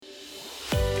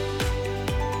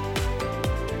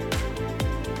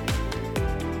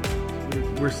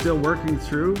we're still working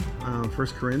through 1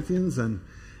 Corinthians, and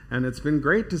it's been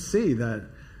great to see that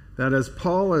as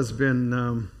Paul has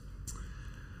been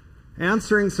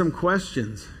answering some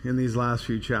questions in these last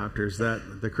few chapters,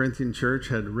 that the Corinthian church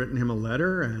had written him a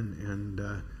letter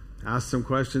and asked some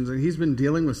questions, and he's been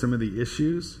dealing with some of the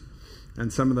issues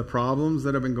and some of the problems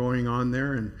that have been going on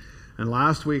there. And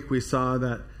last week we saw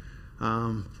that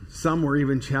some were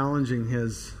even challenging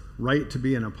his right to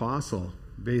be an apostle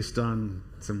based on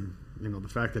some, the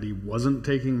fact that he wasn't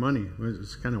taking money. It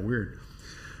was kind of weird.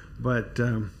 But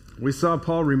we saw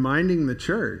Paul reminding the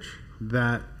church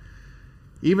that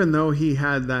even though he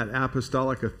had that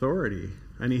apostolic authority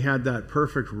and he had that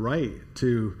perfect right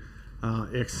to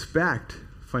expect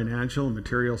financial and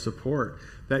material support,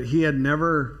 that he had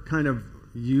never kind of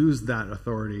used that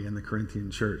authority in the Corinthian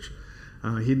church.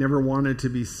 He never wanted to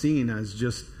be seen as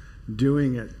just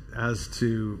doing it as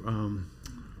to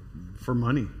for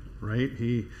money, right?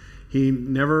 He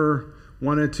never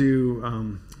wanted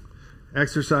to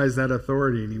exercise that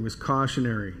authority, and he was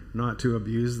cautionary not to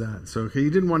abuse that. So he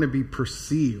didn't want to be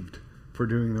perceived for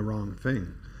doing the wrong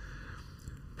thing.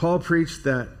 Paul preached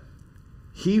that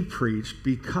he preached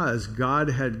because God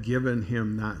had given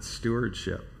him that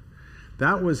stewardship.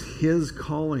 That was his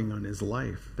calling on his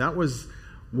life. That was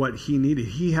what he needed.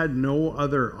 He had no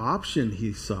other option,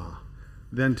 he saw,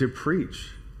 than to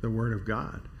preach the word of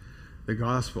God, the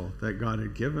gospel that God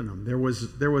had given him. There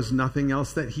was nothing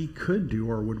else that he could do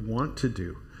or would want to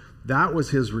do. That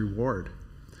was his reward.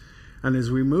 And as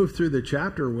we move through the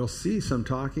chapter, we'll see some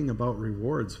talking about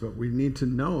rewards, but we need to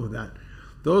know that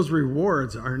those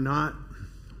rewards are not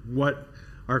what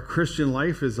our Christian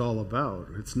life is all about.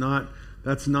 That's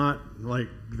not like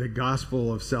the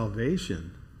gospel of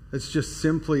salvation. It's just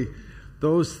simply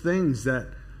those things that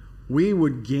we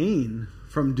would gain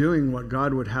from doing what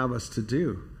God would have us to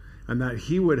do, and that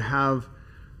he would have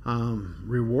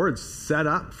rewards set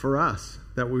up for us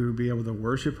that we would be able to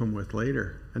worship him with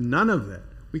later. And none of it,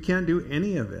 we can't do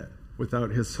any of it without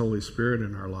his Holy Spirit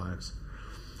in our lives.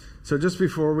 So just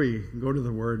before we go to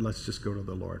the word, let's just go to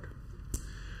the Lord.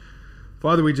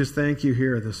 Father, we just thank you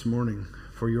here this morning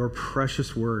for your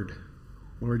precious word.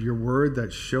 Lord, your word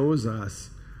that shows us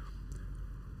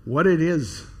what it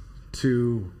is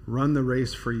to run the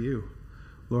race for you.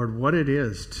 Lord, what it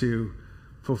is to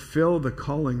fulfill the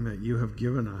calling that you have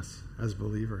given us as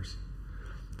believers.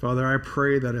 Father, I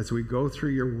pray that as we go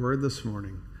through your word this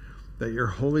morning, that your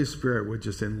Holy Spirit would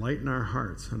just enlighten our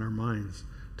hearts and our minds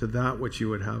to that which you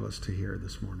would have us to hear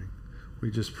this morning.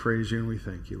 We just praise you and we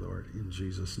thank you, Lord, in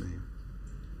Jesus' name.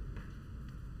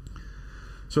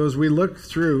 So as we look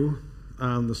through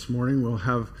this morning, we'll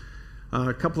have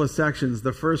a couple of sections.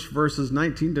 The first verses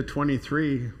 19 to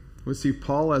 23, we see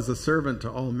Paul as a servant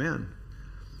to all men.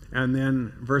 And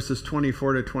then verses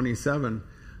 24 to 27,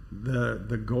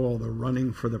 the goal, the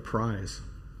running for the prize.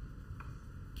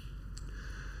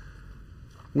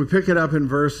 We pick it up in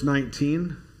verse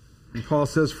 19. And Paul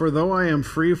says, "For though I am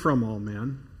free from all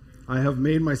men, I have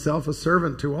made myself a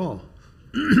servant to all."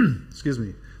 Excuse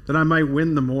me. "That I might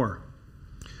win the more.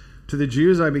 To the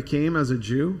Jews I became as a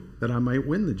Jew, that I might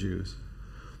win the Jews.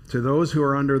 To those who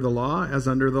are under the law, as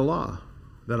under the law,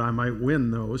 that I might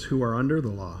win those who are under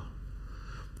the law.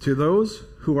 To those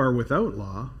who are without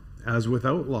law, as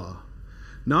without law,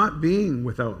 not being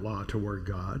without law toward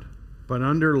God, but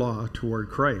under law toward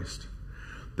Christ,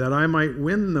 that I might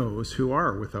win those who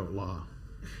are without law.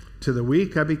 To the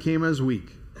weak I became as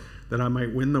weak, that I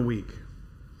might win the weak.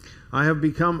 I have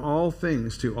become all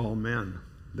things to all men,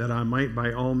 that I might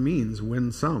by all means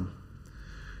win some.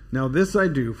 Now this I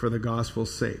do for the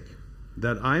gospel's sake,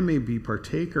 that I may be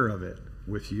partaker of it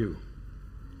with you."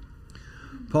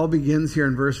 Paul begins here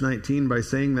in verse 19 by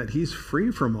saying that he's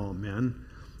free from all men.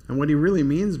 And what he really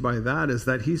means by that is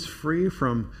that he's free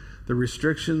from the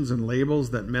restrictions and labels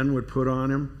that men would put on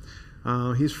him.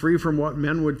 He's free from what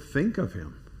men would think of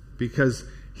him, because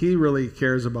he really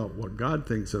cares about what God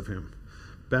thinks of him.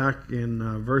 Back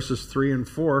in verses 3 and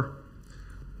 4,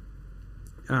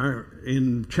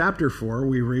 in chapter 4,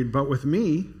 we read, "But with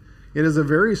me, it is a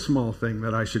very small thing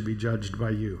that I should be judged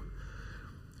by you.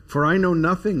 For I know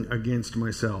nothing against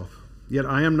myself, yet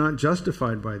I am not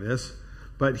justified by this,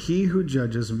 but he who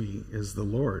judges me is the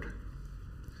Lord."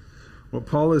 What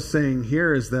Paul is saying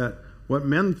here is that what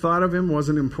men thought of him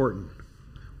wasn't important.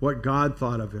 What God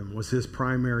thought of him was his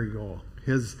primary goal.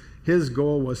 His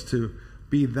goal was to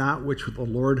be that which the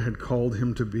Lord had called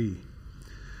him to be.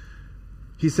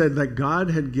 He said that God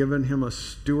had given him a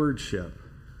stewardship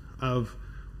of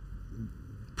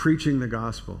preaching the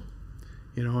gospel.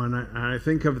 And I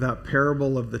think of that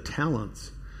parable of the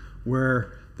talents,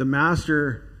 where the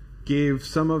master gave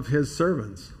some of his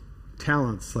servants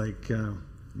talents like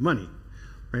money,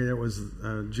 right? It was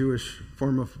a Jewish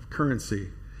form of currency.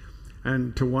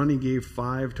 And to one he gave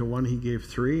 5, to one he gave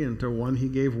 3, and to one he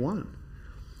gave 1.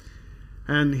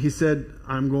 And he said,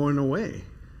 I'm going away.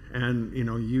 And,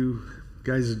 you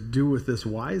guys do with this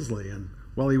wisely. And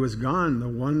while he was gone, the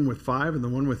one with 5 and the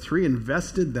one with 3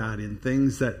 invested that in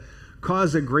things that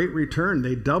caused a great return.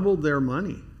 They doubled their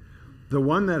money. The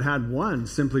one that had 1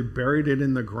 simply buried it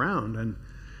in the ground.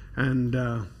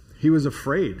 And he was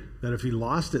afraid that if he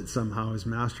lost it somehow, his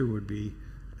master would be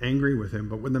angry with him.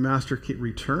 But when the master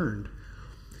returned,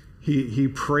 he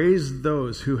praised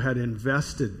those who had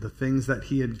invested the things that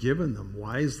he had given them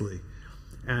wisely.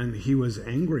 And he was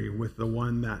angry with the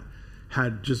one that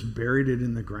had just buried it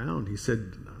in the ground. He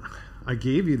said, I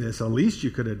gave you this. The least you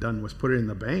could have done was put it in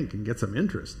the bank and get some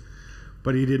interest.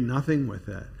 But he did nothing with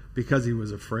it because he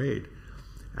was afraid.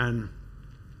 And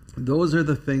those are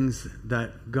the things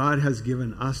that God has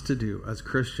given us to do as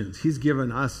Christians. He's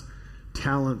given us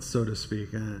talents, so to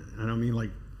speak. And I don't mean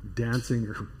like dancing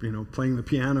or playing the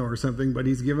piano or something, but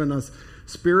he's given us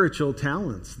spiritual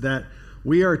talents that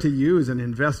we are to use and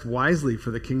invest wisely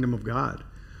for the kingdom of God.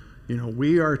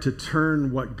 We are to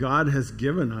turn what God has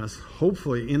given us,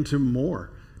 hopefully, into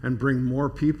more and bring more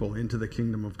people into the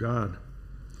kingdom of God.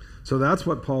 So that's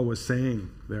what Paul was saying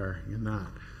there in that.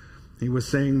 He was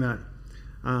saying that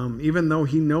even though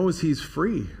he knows he's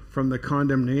free from the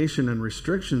condemnation and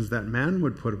restrictions that man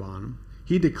would put upon him,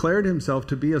 he declared himself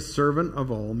to be a servant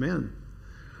of all men.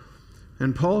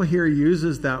 And Paul here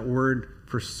uses that word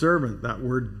for servant, that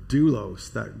word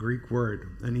doulos, that Greek word.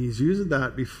 And he's used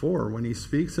that before when he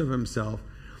speaks of himself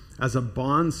as a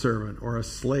bondservant or a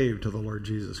slave to the Lord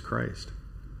Jesus Christ.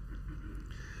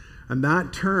 And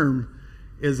that term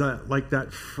is like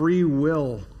that free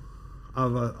will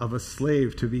of a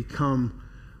slave to become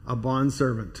a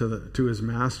bondservant to his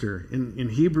master. In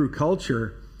Hebrew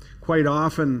culture, quite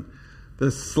often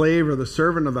the slave or the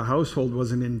servant of the household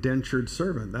was an indentured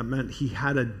servant. That meant he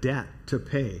had a debt to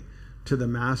pay to the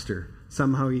master.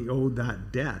 Somehow he owed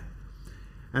that debt.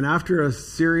 And after a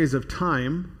series of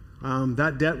time,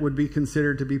 that debt would be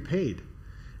considered to be paid,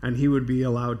 and he would be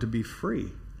allowed to be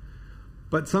free.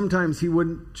 But sometimes he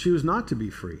would choose not to be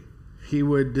free. He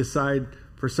would decide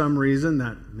for some reason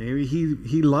that maybe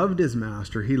he loved his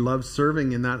master. He loved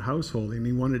serving in that household, and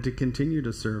he wanted to continue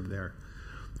to serve there.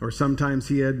 Or sometimes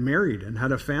he had married and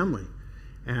had a family,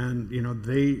 and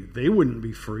they wouldn't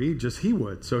be free, just he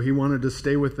would. So he wanted to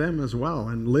stay with them as well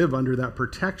and live under that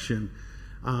protection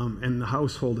in the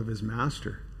household of his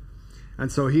master.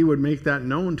 And so he would make that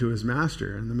known to his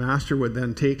master, and the master would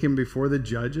then take him before the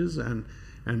judges and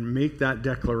make that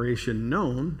declaration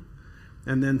known,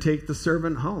 and then take the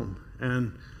servant home.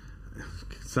 And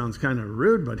it sounds kind of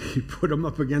rude, but he put him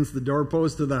up against the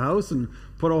doorpost of the house and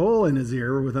put a hole in his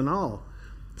ear with an awl,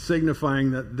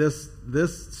 signifying that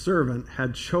this servant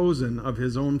had chosen of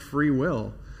his own free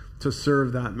will to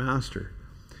serve that master.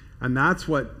 And that's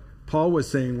what Paul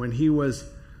was saying when he was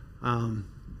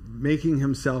making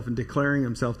himself and declaring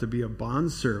himself to be a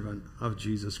bondservant of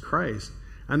Jesus Christ.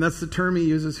 And that's the term he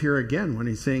uses here again when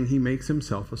he's saying he makes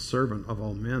himself a servant of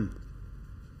all men.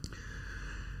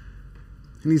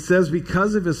 And he says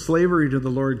because of his slavery to the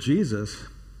Lord Jesus,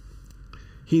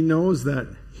 he knows that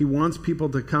he wants people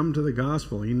to come to the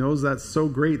gospel. He knows that's so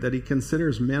great that he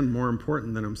considers men more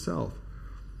important than himself.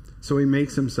 So he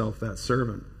makes himself that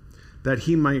servant, that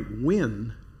he might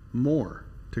win more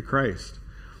to Christ.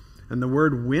 And the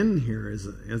word win here is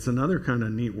another kind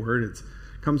of neat word. It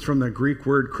comes from the Greek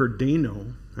word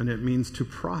kordeno, and it means to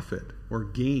profit or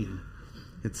gain.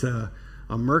 It's a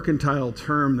mercantile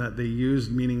term that they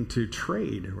used meaning to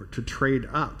trade or to trade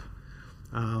up.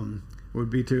 Would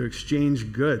be to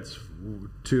exchange goods,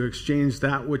 to exchange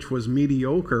that which was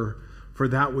mediocre for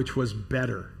that which was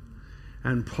better.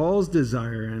 And Paul's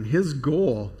desire and his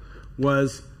goal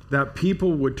was that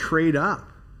people would trade up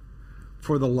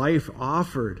for the life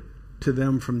offered to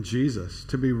them from Jesus,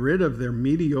 to be rid of their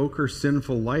mediocre,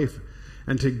 sinful life,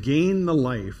 and to gain the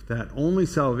life that only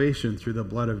salvation through the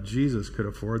blood of Jesus could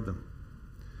afford them.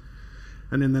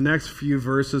 And in the next few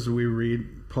verses we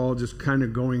read, Paul just kind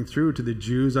of going through to the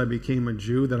Jews, I became a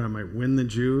Jew that I might win the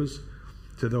Jews.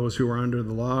 To those who are under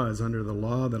the law, as under the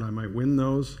law, that I might win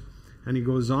those. And he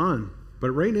goes on.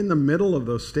 But right in the middle of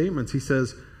those statements, he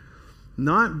says,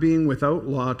 not being without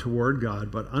law toward God,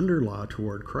 but under law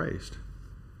toward Christ.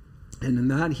 And in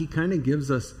that, he kind of gives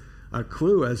us a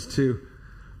clue as to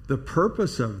the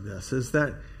purpose of this, is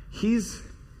that he's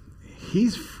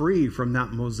free from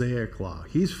that Mosaic law.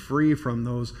 He's free from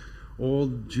those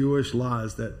old Jewish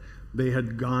laws that they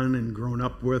had gone and grown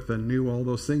up with and knew all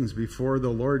those things before the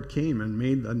Lord came and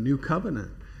made a new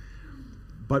covenant.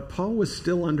 But Paul was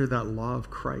still under that law of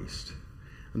Christ.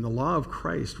 And the law of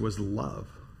Christ was love.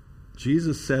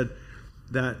 Jesus said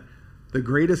that the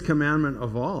greatest commandment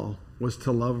of all was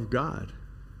to love God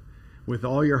with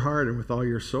all your heart and with all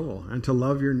your soul, and to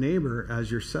love your neighbor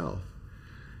as yourself.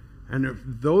 And if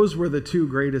those were the two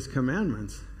greatest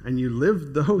commandments, and you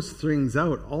lived those things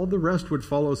out, all the rest would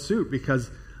follow suit,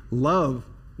 because love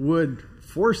would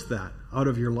force that out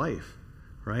of your life,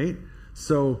 right?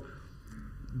 So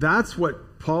that's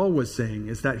what Paul was saying,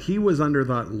 is that he was under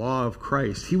that law of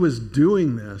Christ. He was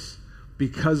doing this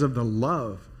because of the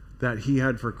love that he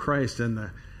had for Christ, and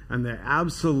the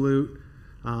absolute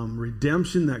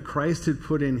redemption that Christ had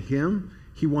put in him.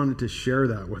 He wanted to share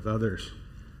that with others.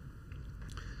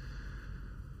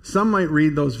 Some might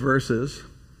read those verses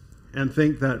and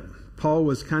think that Paul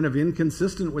was kind of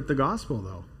inconsistent with the gospel,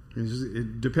 though.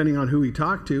 Depending on who he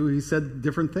talked to, he said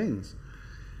different things.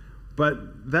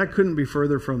 But that couldn't be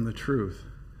further from the truth.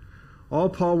 All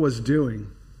Paul was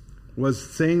doing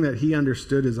was saying that he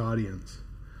understood his audience.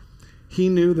 He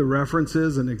knew the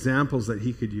references and examples that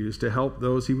he could use to help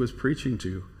those he was preaching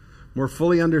to more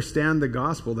fully understand the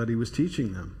gospel that he was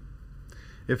teaching them.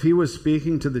 If he was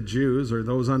speaking to the Jews or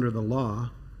those under the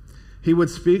law, he would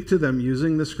speak to them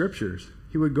using the scriptures.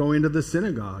 He would go into the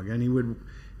synagogue and he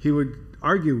would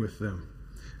argue with them.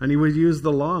 And he would use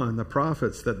the law and the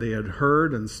prophets that they had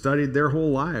heard and studied their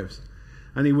whole lives.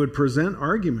 And he would present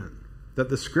argument that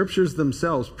the scriptures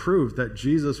themselves proved that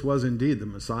Jesus was indeed the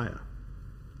Messiah.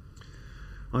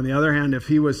 On the other hand, if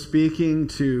he was speaking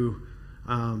to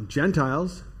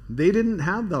Gentiles, they didn't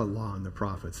have the law and the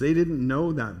prophets. They didn't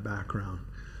know that background.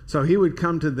 So he would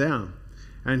come to them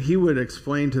and he would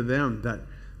explain to them that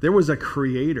there was a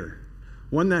creator,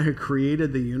 one that had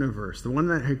created the universe, the one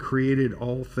that had created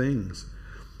all things.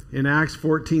 In Acts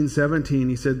 14:17,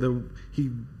 he said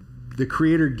the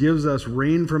Creator gives us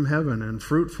rain from heaven and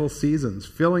fruitful seasons,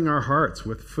 filling our hearts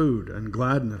with food and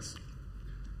gladness.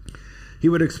 He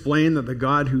would explain that the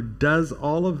God who does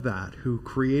all of that, who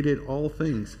created all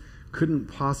things,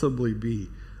 couldn't possibly be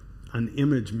an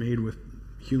image made with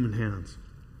human hands,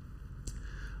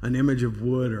 an image of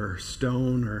wood or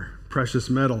stone or precious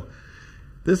metal.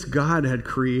 This God had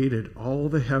created all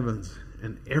the heavens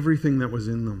and everything that was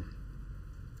in them.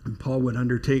 And Paul would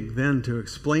undertake then to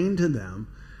explain to them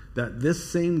that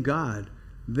this same God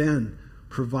then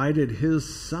provided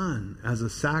his Son as a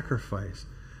sacrifice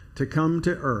to come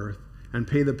to earth and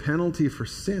pay the penalty for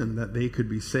sin that they could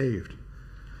be saved.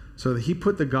 So that he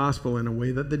put the gospel in a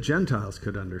way that the Gentiles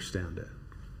could understand it.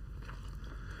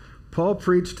 Paul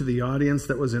preached to the audience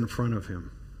that was in front of him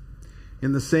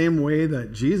in the same way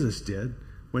that Jesus did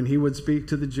when he would speak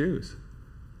to the Jews.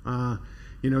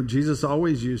 Jesus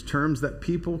always used terms that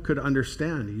people could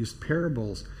understand. He used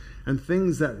parables and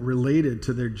things that related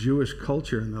to their Jewish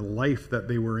culture and the life that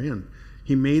they were in.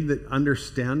 He made that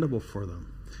understandable for them.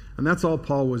 And that's all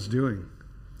Paul was doing.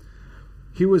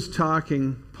 He was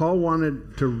talking, Paul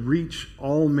wanted to reach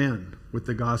all men with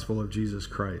the gospel of Jesus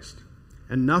Christ.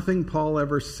 And nothing Paul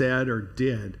ever said or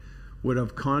did would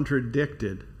have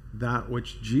contradicted that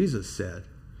which Jesus said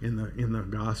in the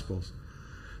Gospels.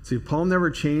 See, Paul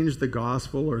never changed the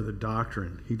gospel or the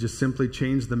doctrine. He just simply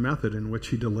changed the method in which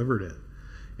he delivered it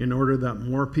in order that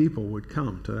more people would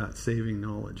come to that saving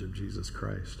knowledge of Jesus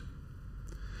Christ.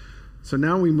 So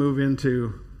now we move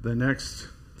into the next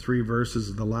three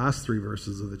verses, the last three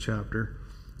verses of the chapter,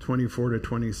 24 to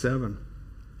 27.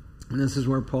 And this is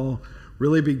where Paul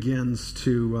really begins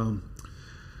to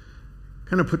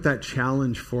kind of put that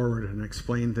challenge forward and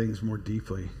explain things more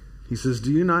deeply. He says,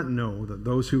 "Do you not know that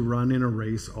those who run in a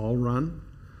race all run,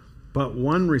 but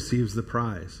one receives the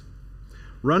prize?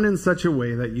 Run in such a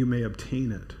way that you may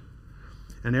obtain it.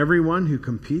 And everyone who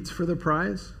competes for the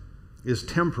prize is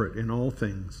temperate in all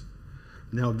things.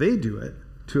 Now they do it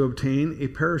to obtain a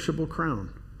perishable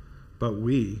crown, but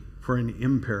we for an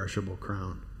imperishable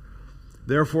crown.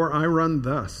 Therefore I run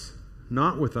thus,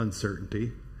 not with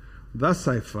uncertainty. Thus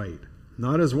I fight,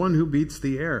 not as one who beats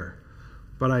the air,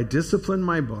 but I discipline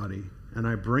my body, and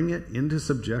I bring it into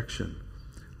subjection,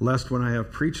 lest when I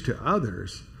have preached to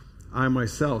others, I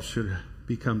myself should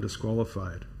become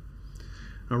disqualified."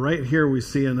 Now right here we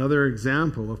see another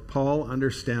example of Paul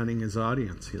understanding his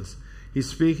audience. He's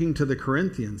speaking to the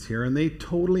Corinthians here, and they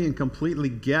totally and completely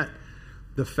get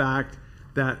the fact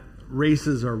that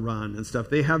races are run and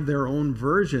stuff. They have their own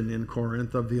version in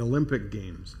Corinth of the Olympic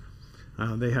Games.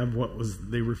 They have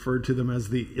they referred to them as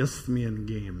the Isthmian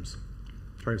Games.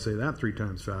 Try to say that 3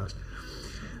 times fast.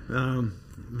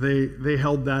 They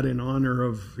held that in honor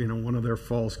of one of their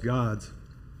false gods.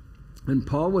 And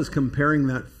Paul was comparing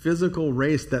that physical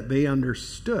race that they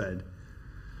understood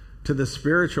to the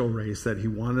spiritual race that he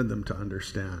wanted them to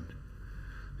understand.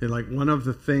 And like one of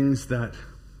the things that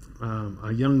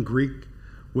a young Greek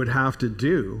would have to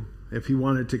do if he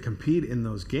wanted to compete in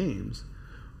those games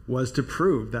was to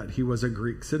prove that he was a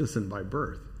Greek citizen by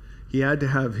birth. He had to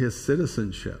have his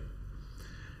citizenship.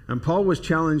 And Paul was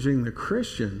challenging the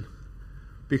Christian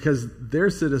because their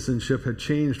citizenship had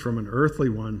changed from an earthly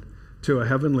one to a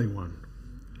heavenly one.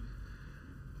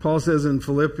 Paul says in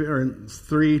Philippians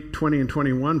 3:20 and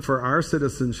 21, "For our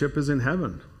citizenship is in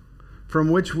heaven, from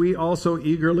which we also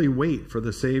eagerly wait for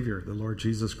the Savior, the Lord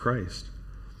Jesus Christ,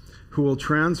 who will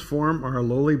transform our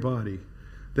lowly body,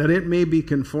 that it may be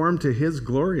conformed to his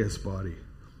glorious body,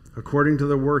 according to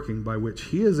the working by which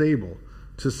he is able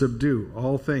to subdue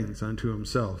all things unto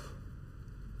himself."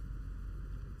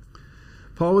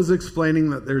 Paul was explaining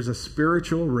that there's a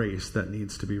spiritual race that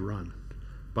needs to be run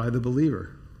by the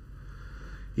believer.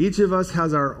 Each of us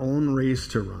has our own race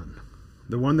to run,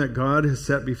 the one that God has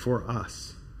set before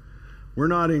us. We're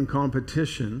not in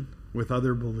competition with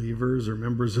other believers or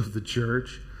members of the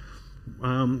church.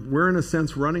 We're in a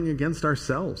sense running against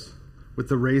ourselves with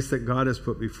the race that God has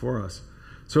put before us.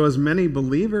 So as many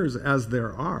believers as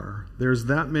there's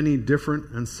that many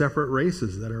different and separate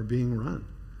races that are being run.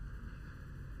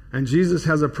 And Jesus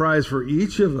has a prize for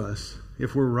each of us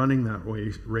if we're running that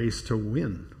race to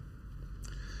win.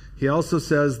 He also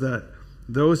says that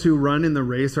those who run in the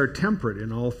race are temperate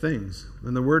in all things.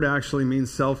 And the word actually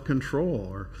means self-control,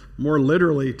 or more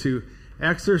literally, to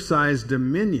exercise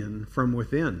dominion from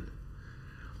within.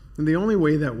 And the only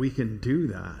way that we can do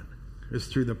that is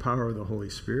through the power of the Holy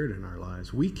Spirit in our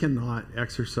lives. We cannot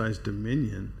exercise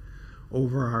dominion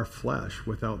over our flesh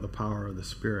without the power of the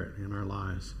Spirit in our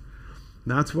lives.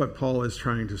 And that's what Paul is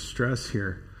trying to stress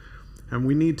here. And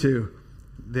we need to,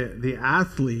 the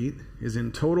athlete is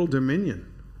in total dominion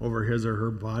over his or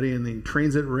her body, and he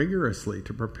trains it rigorously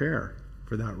to prepare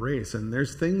for that race. And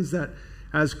there's things that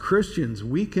as Christians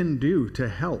we can do to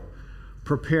help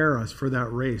prepare us for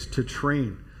that race, to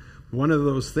train. One of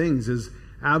those things is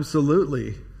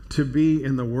absolutely to be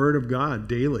in the Word of God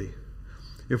daily.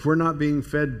 If we're not being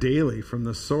fed daily from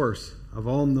the source of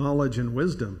all knowledge and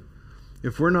wisdom,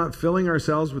 if we're not filling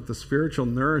ourselves with the spiritual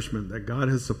nourishment that God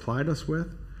has supplied us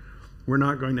with, we're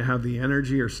not going to have the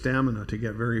energy or stamina to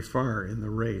get very far in the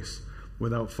race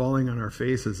without falling on our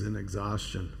faces in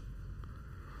exhaustion.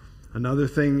 Another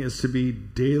thing is to be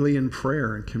daily in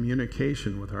prayer and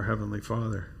communication with our Heavenly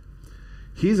Father.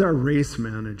 He's our race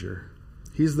manager.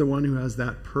 He's the one who has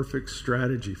that perfect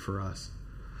strategy for us.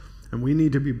 And we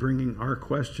need to be bringing our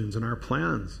questions and our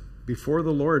plans before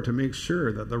the Lord to make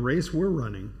sure that the race we're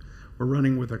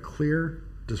running with a clear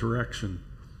direction.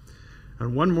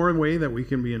 And one more way that we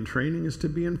can be in training is to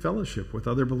be in fellowship with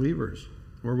other believers,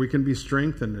 where we can be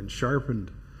strengthened and sharpened,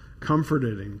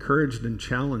 comforted, encouraged, and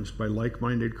challenged by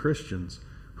like-minded Christians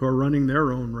who are running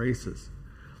their own races,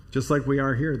 just like we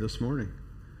are here this morning.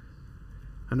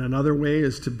 And another way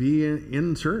is to be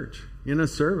in church, in a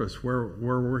service where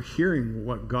we're hearing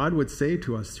what God would say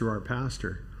to us through our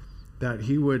pastor, that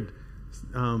he would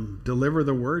deliver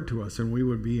the word to us and we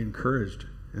would be encouraged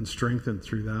and strengthened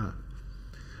through that.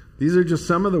 These are just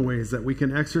some of the ways that we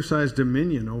can exercise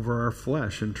dominion over our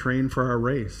flesh and train for our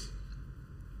race.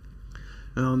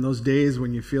 And on those days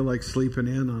when you feel like sleeping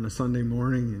in on a Sunday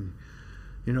morning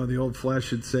and, the old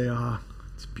flesh would say,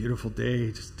 it's a beautiful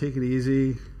day, just take it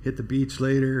easy, hit the beach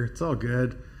later, it's all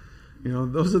good.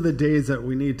 Those are the days that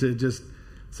we need to just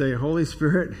say, Holy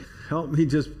Spirit, help me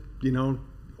just,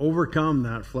 overcome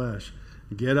that flesh.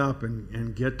 Get up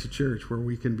and get to church where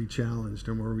we can be challenged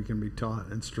and where we can be taught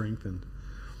and strengthened.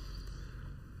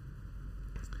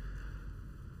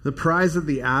 The prize that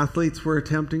the athletes were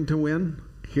attempting to win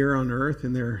here on earth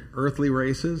in their earthly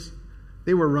races,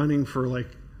 they were running for like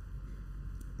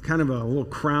kind of a little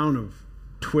crown of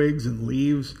twigs and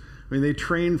leaves. I mean, they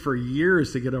trained for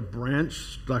years to get a branch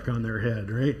stuck on their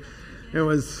head, right? It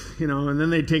was, and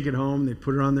then they'd take it home, they'd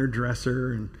put it on their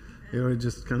dresser, and it would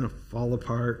just kind of fall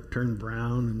apart, turn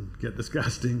brown, and get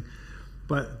disgusting.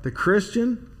 But the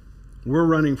Christian, we're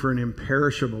running for an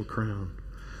imperishable crown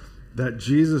that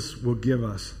Jesus will give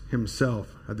us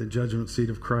himself at the judgment seat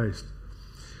of Christ.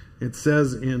 It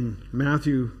says in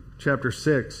Matthew chapter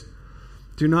 6,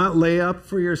 "Do not lay up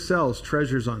for yourselves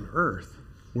treasures on earth,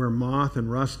 where moth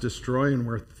and rust destroy and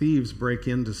where thieves break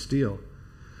in to steal.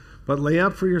 But lay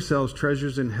up for yourselves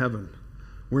treasures in heaven,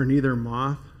 where neither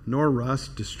moth nor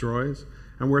rust destroys,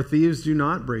 and where thieves do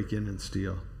not break in and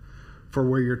steal. For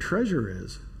where your treasure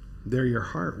is, there your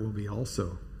heart will be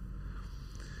also."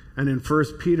 And in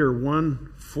 1 Peter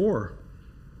 1:4,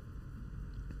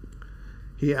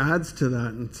 he adds to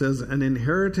that and says, "An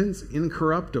inheritance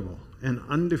incorruptible and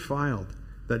undefiled,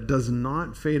 that does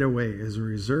not fade away, is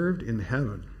reserved in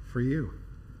heaven for you.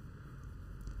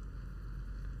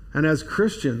 And as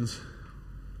Christians,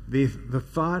 the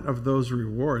thought of those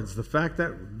rewards, the fact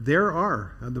that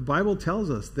the Bible tells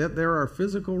us that there are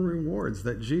physical rewards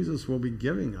that Jesus will be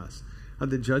giving us at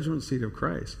the judgment seat of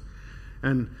Christ.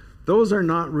 And those are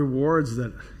not rewards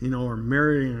that, are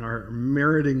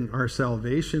meriting our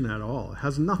salvation at all. It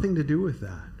has nothing to do with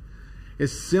that.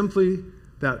 It's simply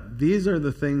that these are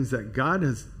the things that God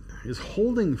is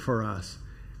holding for us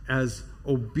as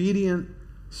obedient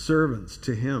servants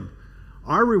to Him.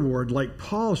 Our reward, like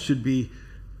Paul, should be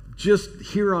just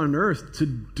here on earth to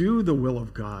do the will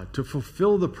of God, to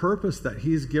fulfill the purpose that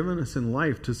He's given us in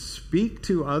life, to speak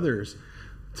to others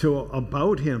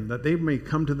about Him, that they may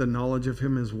come to the knowledge of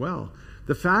Him as well.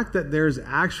 The fact that there's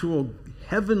actual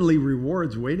heavenly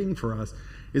rewards waiting for us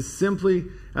is simply,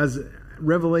 as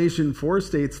Revelation 4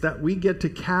 states, that we get to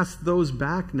cast those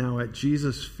back now at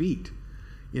Jesus' feet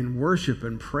in worship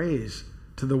and praise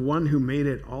to the one who made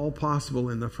it all possible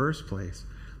in the first place.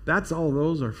 That's all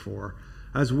those are for.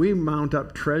 As we mount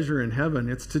up treasure in heaven,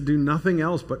 it's to do nothing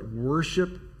else but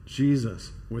worship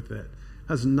Jesus with it. It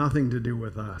has nothing to do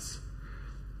with us.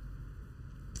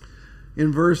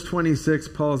 In verse 26,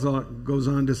 Paul goes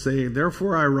on to say,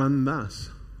 "Therefore I run thus,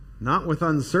 not with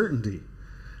uncertainty.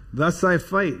 Thus I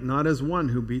fight, not as one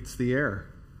who beats the air."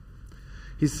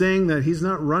 He's saying that he's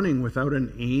not running without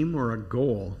an aim or a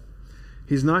goal.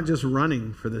 He's not just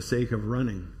running for the sake of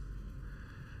running.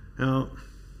 Now,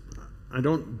 I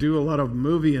don't do a lot of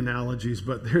movie analogies,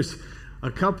 but there's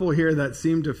a couple here that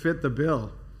seem to fit the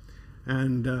bill.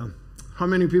 And how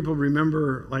many people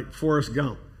remember, like, Forrest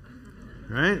Gump?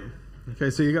 Right? Okay,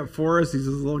 so you got Forrest, he's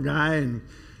this little guy, and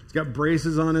he's got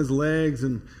braces on his legs,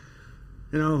 and,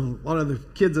 a lot of the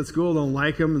kids at school don't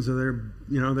like him, and so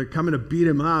they're coming to beat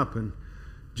him up. And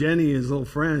Jenny, his little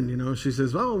friend, she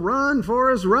says, "Oh, run,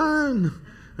 Forrest, run!"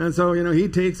 And so, he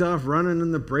takes off running,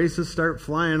 and the braces start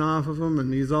flying off of him,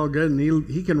 and he's all good, and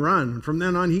he can run. From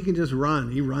then on, he can just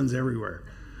run. He runs everywhere.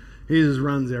 He just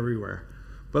runs everywhere.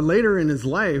 But later in his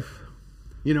life,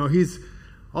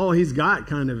 all he's got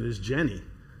kind of is Jenny.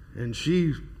 And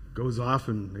she goes off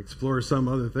and explores some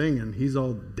other thing, and he's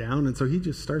all down, and so he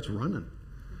just starts running.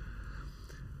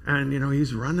 And,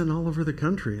 he's running all over the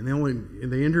country. And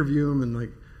they interview him, and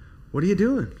like, "What are you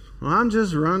doing?" "Well, I'm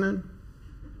just running.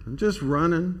 I'm just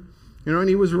running." And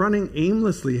he was running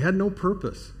aimlessly. He had no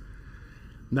purpose.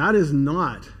 That is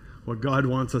not what God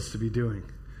wants us to be doing.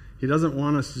 He doesn't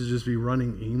want us to just be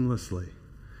running aimlessly.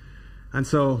 And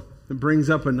so it brings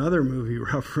up another movie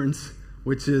reference,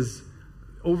 which is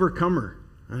Overcomer.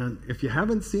 And if you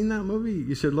haven't seen that movie,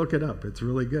 you should look it up. It's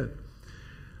really good.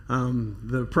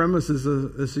 The premise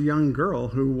is a young girl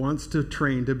who wants to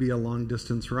train to be a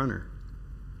long-distance runner.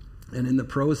 And in the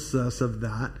process of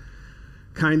that,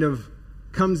 kind of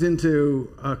comes into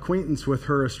acquaintance with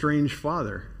her estranged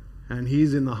father. And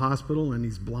he's in the hospital, and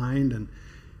he's blind.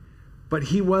 But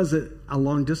he was a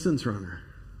long-distance runner.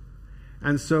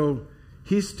 And so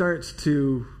he starts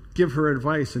to give her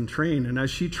advice and train. And as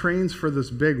she trains for this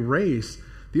big race,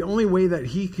 the only way that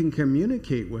he can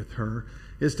communicate with her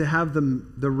is to have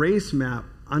the race map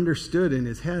understood in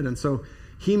his head. And so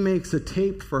he makes a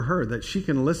tape for her that she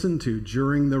can listen to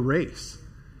during the race.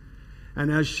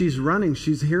 And as she's running,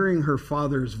 she's hearing her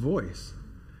father's voice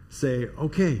say,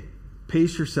 "Okay,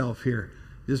 pace yourself here.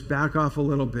 Just back off a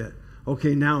little bit.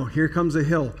 Okay, now here comes a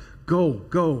hill.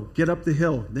 Go, get up the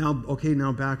hill.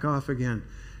 Now back off again.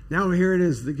 Now here it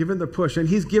is, give it the push." And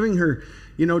he's giving her,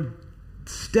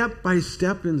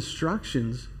 step-by-step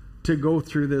instructions to go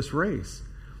through this race.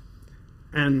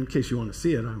 And in case you want to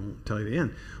see it, I won't tell you the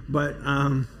end. But,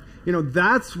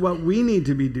 that's what we need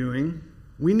to be doing.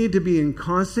 We need to be in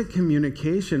constant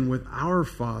communication with our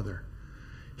Father.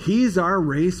 He's our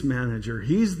race manager.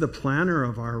 He's the planner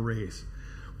of our race.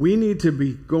 We need to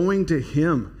be going to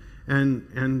Him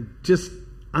and just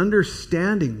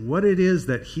understanding what it is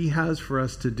that He has for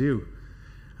us to do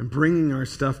and bringing our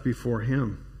stuff before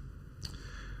Him.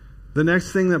 The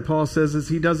next thing that Paul says is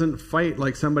he doesn't fight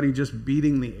like somebody just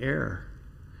beating the air.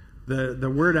 The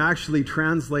word actually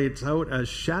translates out as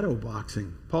shadow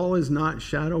boxing. Paul is not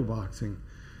shadow boxing.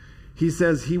 He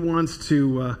says he wants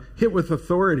to hit with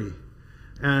authority,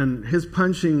 and his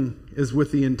punching is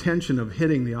with the intention of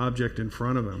hitting the object in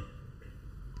front of him.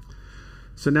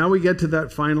 So now we get to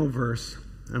that final verse,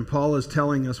 and Paul is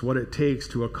telling us what it takes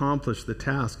to accomplish the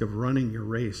task of running your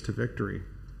race to victory.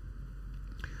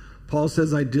 Paul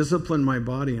says, "I discipline my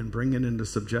body and bring it into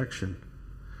subjection."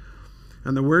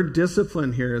 And the word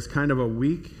discipline here is kind of a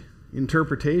weak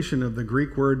interpretation of the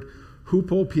Greek word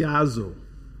hupopiazo.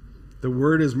 The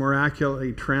word is more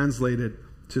accurately translated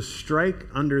to strike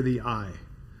under the eye.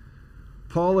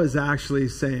 Paul is actually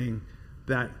saying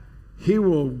that he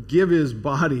will give his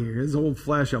body, his old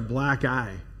flesh, a black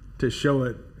eye to show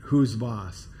it who's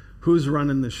boss, who's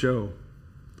running the show.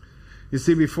 You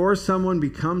see, before someone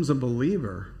becomes a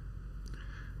believer,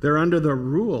 they're under the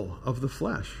rule of the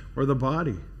flesh or the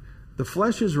body. The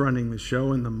flesh is running the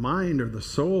show, and the mind or the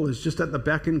soul is just at the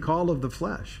beck and call of the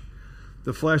flesh.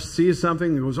 The flesh sees something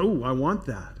and goes, oh, I want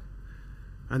that.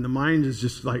 And the mind is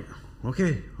just like,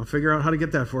 okay, I'll figure out how to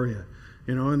get that for you.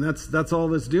 You know, and that's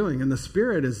all it's doing. And the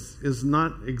spirit is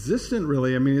not existent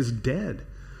really. I mean, it's dead.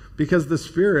 Because the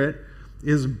spirit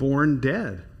is born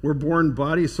dead. We're born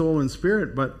body, soul, and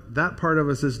spirit, but that part of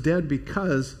us is dead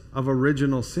because of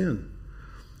original sin.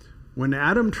 When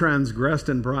Adam transgressed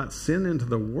and brought sin into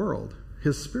the world,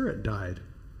 his spirit died.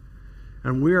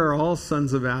 And we are all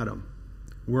sons of Adam.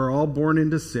 We're all born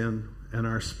into sin, and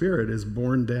our spirit is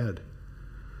born dead.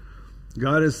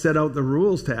 God has set out the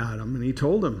rules to Adam, and he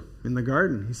told him in the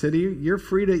garden. He said, you're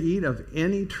free to eat of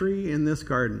any tree in this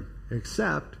garden,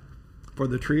 except for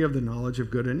the tree of the knowledge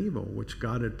of good and evil, which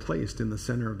God had placed in the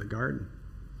center of the garden.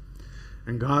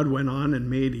 And God went on and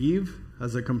made Eve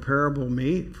as a comparable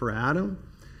mate for Adam.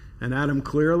 And Adam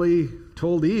clearly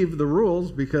told Eve the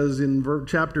rules, because in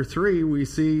chapter 3, we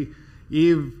see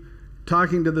Eve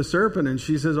talking to the serpent, and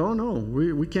she says, oh no,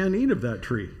 we can't eat of that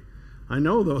tree. I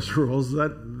know those rules,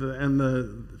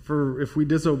 if we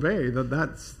disobey,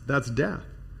 that's death.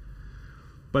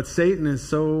 But Satan is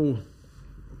so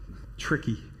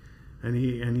tricky, and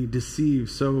he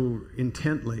deceives so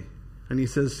intently. And he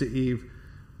says to Eve,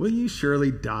 will you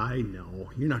surely die? No,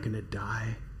 you're not going to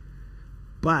die.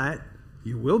 But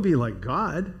you will be like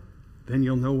God. Then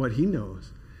you'll know what he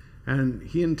knows. And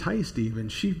he enticed Eve,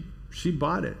 and she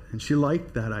bought it, and she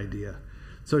liked that idea.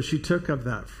 So she took of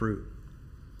that fruit.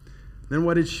 Then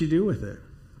what did she do with it?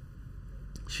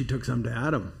 She took some to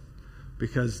Adam.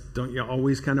 Because don't you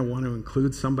always kind of want to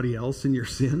include somebody else in your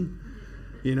sin?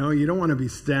 You know, you don't want to be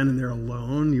standing there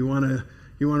alone. You want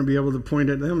to be able to point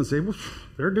at them and say, well,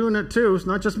 they're doing it too. It's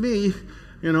not just me.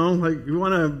 You know, like you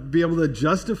want to be able to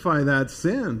justify that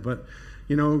sin. But,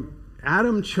 you know,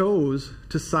 Adam chose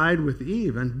to side with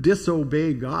Eve and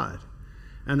disobey God.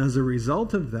 And as a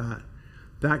result of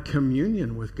that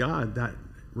communion with God, that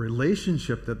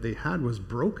relationship that they had was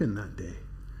broken that day.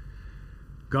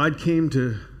 God came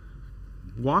to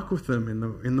walk with them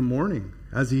in the morning,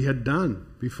 as he had done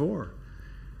before.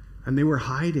 And they were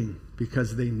hiding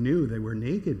because they knew they were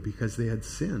naked because they had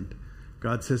sinned.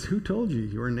 God says, who told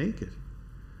you were naked?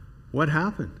 What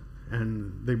happened?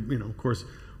 And they, of course,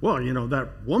 that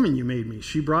woman you made me,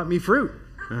 she brought me fruit.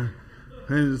 And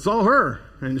it's all her.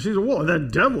 And she said, well,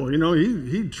 that devil,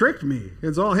 he tricked me.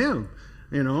 It's all him.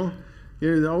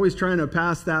 You're always trying to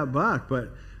pass that buck. But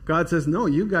God says, no,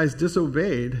 you guys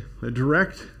disobeyed the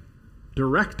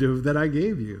directive that I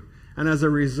gave you. And as a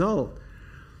result,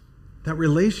 that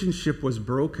relationship was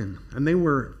broken. And they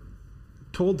were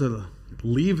told to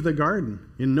leave the garden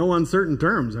in no uncertain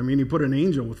terms. I mean, he put an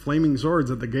angel with flaming swords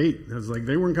at the gate. It was like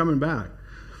they weren't coming back.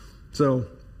 So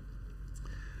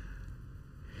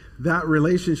that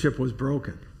relationship was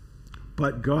broken.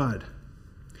 But God,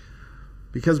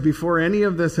 because before any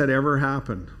of this had ever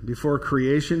happened, before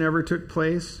creation ever took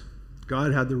place,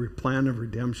 God had the plan of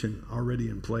redemption already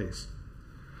in place.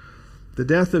 The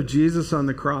death of Jesus on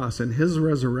the cross and his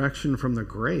resurrection from the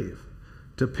grave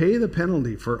to pay the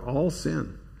penalty for all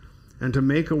sin and to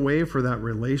make a way for that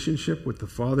relationship with the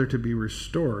Father to be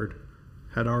restored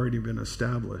had already been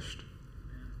established.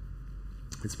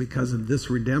 It's because of this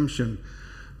redemption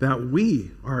that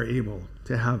we are able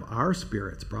to have our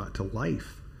spirits brought to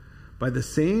life. By the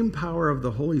same power of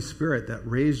the Holy Spirit that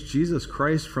raised Jesus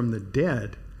Christ from the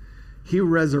dead, he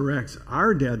resurrects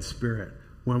our dead spirit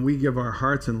when we give our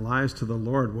hearts and lives to the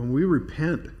Lord, when we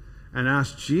repent and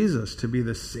ask Jesus to be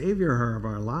the Savior of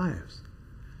our lives.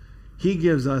 He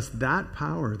gives us that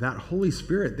power. That Holy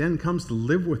Spirit then comes to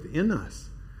live within us.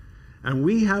 And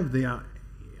we have the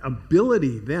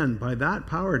ability then, by that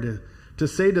power, to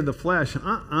say to the flesh,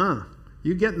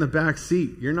 you get in the back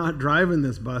seat. You're not driving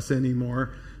this bus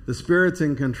anymore. The Spirit's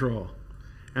in control.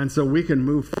 And so we can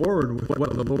move forward with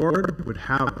what the Lord would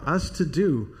have us to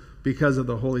do because of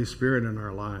the Holy Spirit in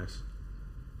our lives.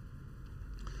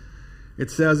 It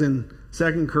says in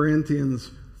 2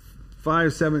 Corinthians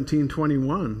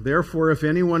 5:17-21, therefore, if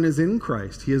anyone is in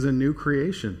Christ, he is a new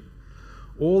creation.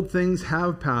 Old things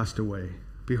have passed away.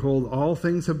 Behold, all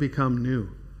things have become new.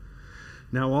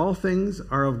 Now all things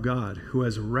are of God, who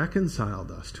has reconciled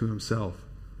us to himself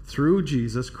through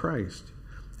Jesus Christ,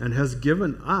 and has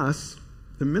given us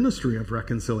the ministry of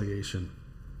reconciliation.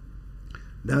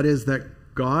 That is, that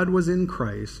God was in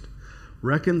Christ,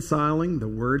 reconciling the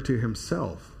world to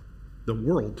himself,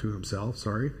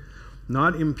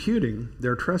 not imputing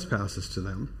their trespasses to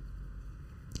them,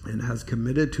 and has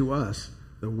committed to us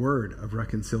the word of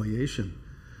reconciliation.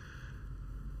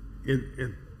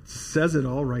 It says it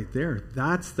all right there.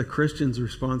 That's the Christian's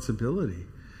responsibility,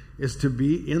 is to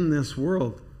be in this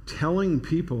world telling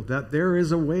people that there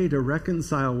is a way to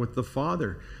reconcile with the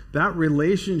Father. That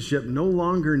relationship no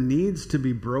longer needs to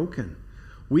be broken.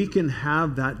 We can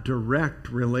have that direct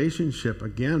relationship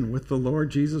again with the Lord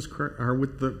Jesus Christ, or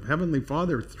with the Heavenly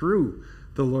Father through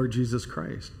the Lord Jesus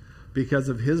Christ. Because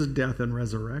of his death and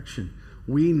resurrection,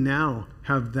 we now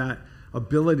have that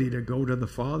ability to go to the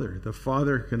Father. The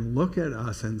Father can look at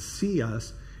us and see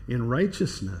us in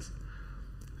righteousness.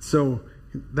 So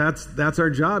that's our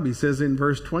job. He says in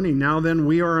verse 20, now then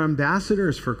we are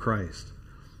ambassadors for Christ,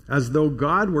 as though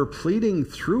God were pleading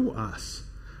through us.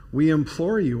 We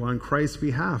implore you on Christ's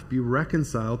behalf, be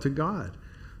reconciled to God.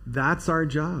 That's our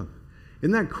job.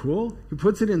 Isn't that cool? He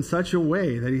puts it in such a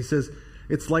way that he says,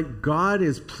 it's like God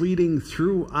is pleading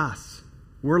through us.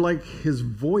 We're like his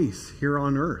voice here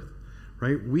on earth,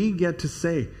 right? We get to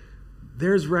say,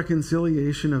 there's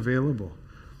reconciliation available.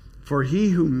 For he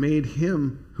who made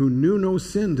him who knew no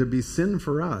sin to be sin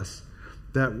for us,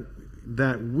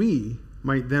 that we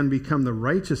might then become the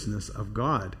righteousness of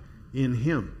God in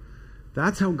him.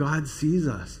 That's how God sees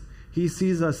us. He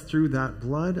sees us through that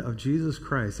blood of Jesus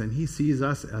Christ, and he sees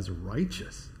us as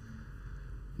righteous.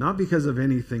 Not because of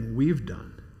anything we've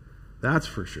done, that's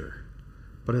for sure.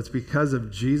 But it's because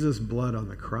of Jesus' blood on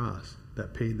the cross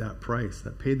that paid that price,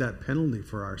 that paid that penalty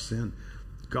for our sin.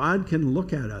 God can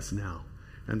look at us now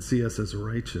and see us as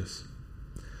righteous.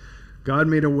 God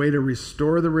made a way to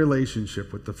restore the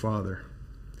relationship with the Father.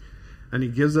 And he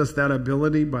gives us that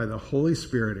ability by the Holy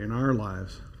Spirit in our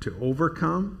lives to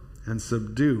overcome and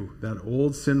subdue that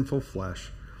old sinful flesh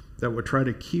that would try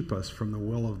to keep us from the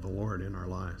will of the Lord in our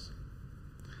lives.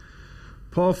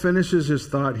 Paul finishes his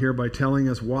thought here by telling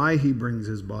us why he brings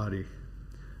his body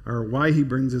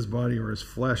or his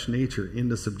flesh nature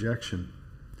into subjection.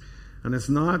 And it's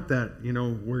not that,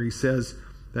 where he says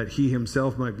that he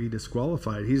himself might be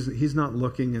disqualified. He's not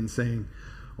looking and saying,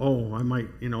 oh, I might,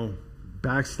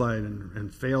 backslide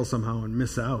and fail somehow and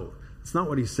miss out. It's not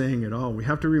what he's saying at all. We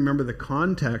have to remember the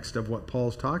context of what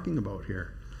Paul's talking about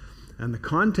here. And the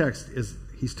context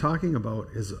he's talking about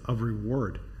is of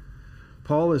reward.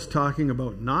 Paul is talking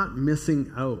about not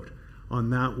missing out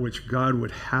on that which God would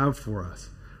have for us,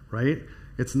 right?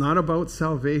 It's not about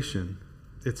salvation.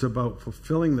 It's about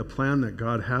fulfilling the plan that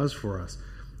God has for us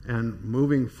and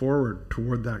moving forward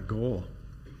toward that goal.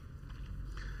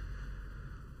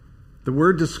 The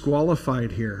word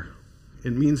disqualified here,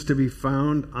 it means to be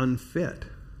found unfit,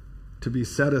 to be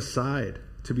set aside,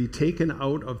 to be taken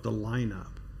out of the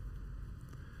lineup.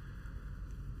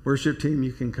 Worship team,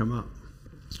 you can come up.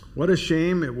 What a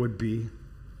shame it would be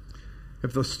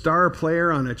if the star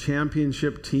player on a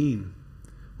championship team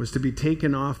was to be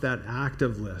taken off that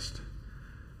active list,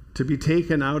 to be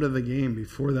taken out of the game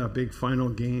before that big final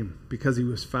game because he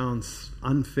was found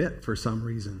unfit for some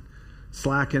reason,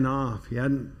 slacking off. He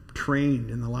hadn't trained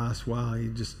in the last while.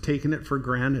 He'd just taken it for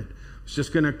granted. He was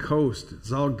just going to coast.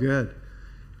 It's all good.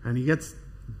 And he gets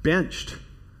benched,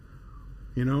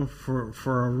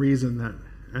 for a reason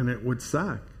and it would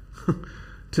suck.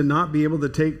 To not be able to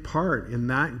take part in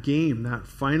that game, that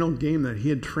final game that he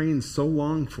had trained so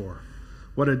long for.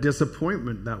 What a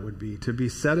disappointment that would be, to be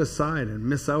set aside and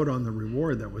miss out on the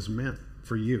reward that was meant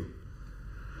for you.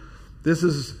 This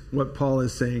is what Paul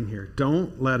is saying here.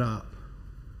 Don't let up.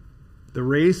 The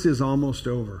race is almost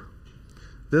over.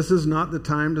 This is not the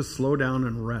time to slow down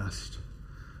and rest.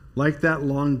 Like that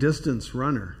long distance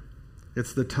runner,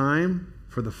 it's the time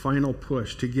for the final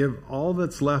push, to give all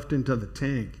that's left into the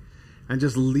tank and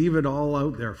just leave it all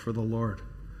out there for the Lord.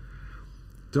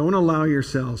 Don't allow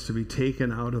yourselves to be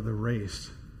taken out of the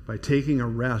race by taking a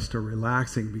rest or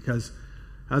relaxing, because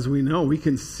as we know, we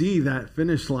can see that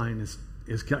finish line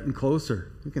is getting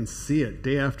closer. We can see it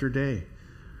day after day.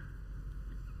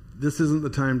 This isn't the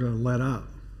time to let up.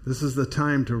 This is the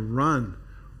time to run.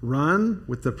 Run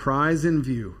with the prize in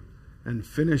view and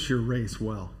finish your race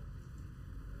well.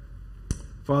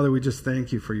 Father, we just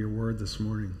thank you for your word this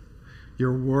morning.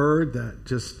 Your word that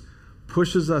just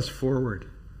pushes us forward,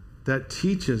 that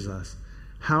teaches us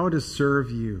how to serve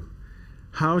you,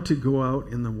 how to go out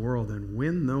in the world and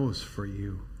win those for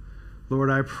you.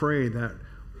 Lord, I pray that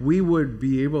we would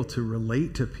be able to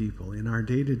relate to people in our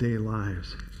day-to-day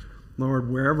lives.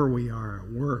 Lord, wherever we are,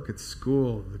 at work, at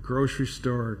school, the grocery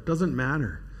store, it doesn't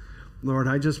matter. Lord,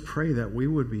 I just pray that we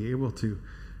would be able to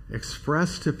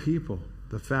express to people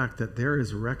the fact that there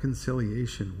is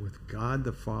reconciliation with God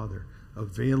the Father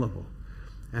available.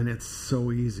 And it's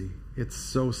so easy. It's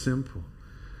so simple.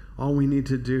 All we need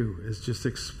to do is just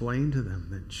explain to them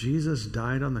that Jesus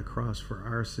died on the cross for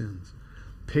our sins,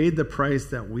 paid the price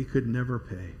that we could never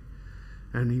pay,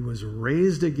 and he was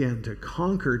raised again to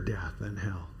conquer death and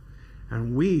hell.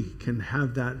 And we can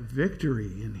have that victory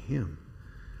in him.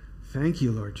 Thank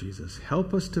you, Lord Jesus.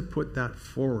 Help us to put that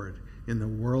forward in the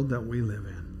world that we live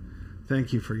in.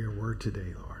 Thank you for your word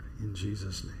today, Lord. In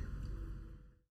Jesus' name.